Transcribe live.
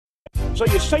So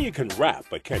you say you can rap,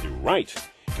 but can you write?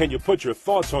 Can you put your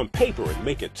thoughts on paper and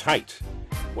make it tight?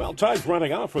 Well, time's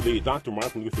running out for the Dr.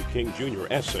 Martin Luther King Jr.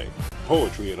 Essay,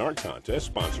 Poetry and Art Contest,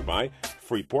 sponsored by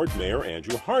Freeport Mayor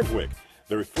Andrew Hardwick,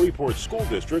 the Freeport School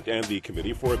District, and the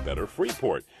Committee for a Better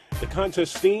Freeport. The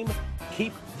contest theme,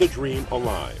 Keep the Dream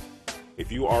Alive.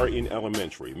 If you are in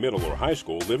elementary, middle, or high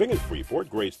school living in Freeport,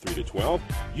 grades 3 to 12,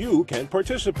 you can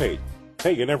participate.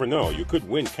 Hey, you never know, you could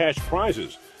win cash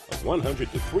prizes of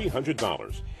 $100 to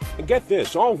 $300. And get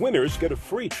this, all winners get a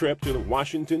free trip to the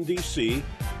Washington, D.C.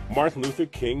 Martin Luther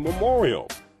King Memorial.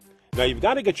 Now, you've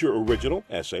got to get your original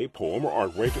essay, poem, or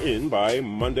artwork in by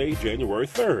Monday, January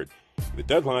 3rd. The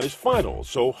deadline is final,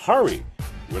 so hurry.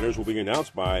 Winners will be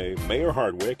announced by Mayor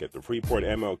Hardwick at the Freeport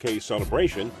MLK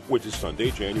celebration, which is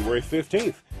Sunday, January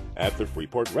 15th at the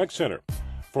Freeport Rec Center.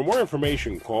 For more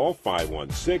information, call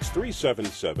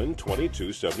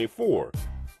 516-377-2274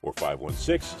 or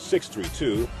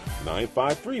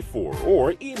 516-632-9534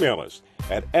 or email us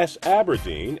at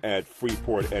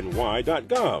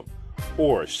saberdeen@freeportny.gov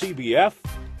or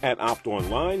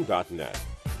cbf@optonline.net.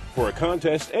 For a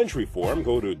contest entry form,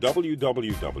 go to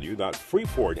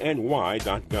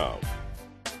www.freeportny.gov.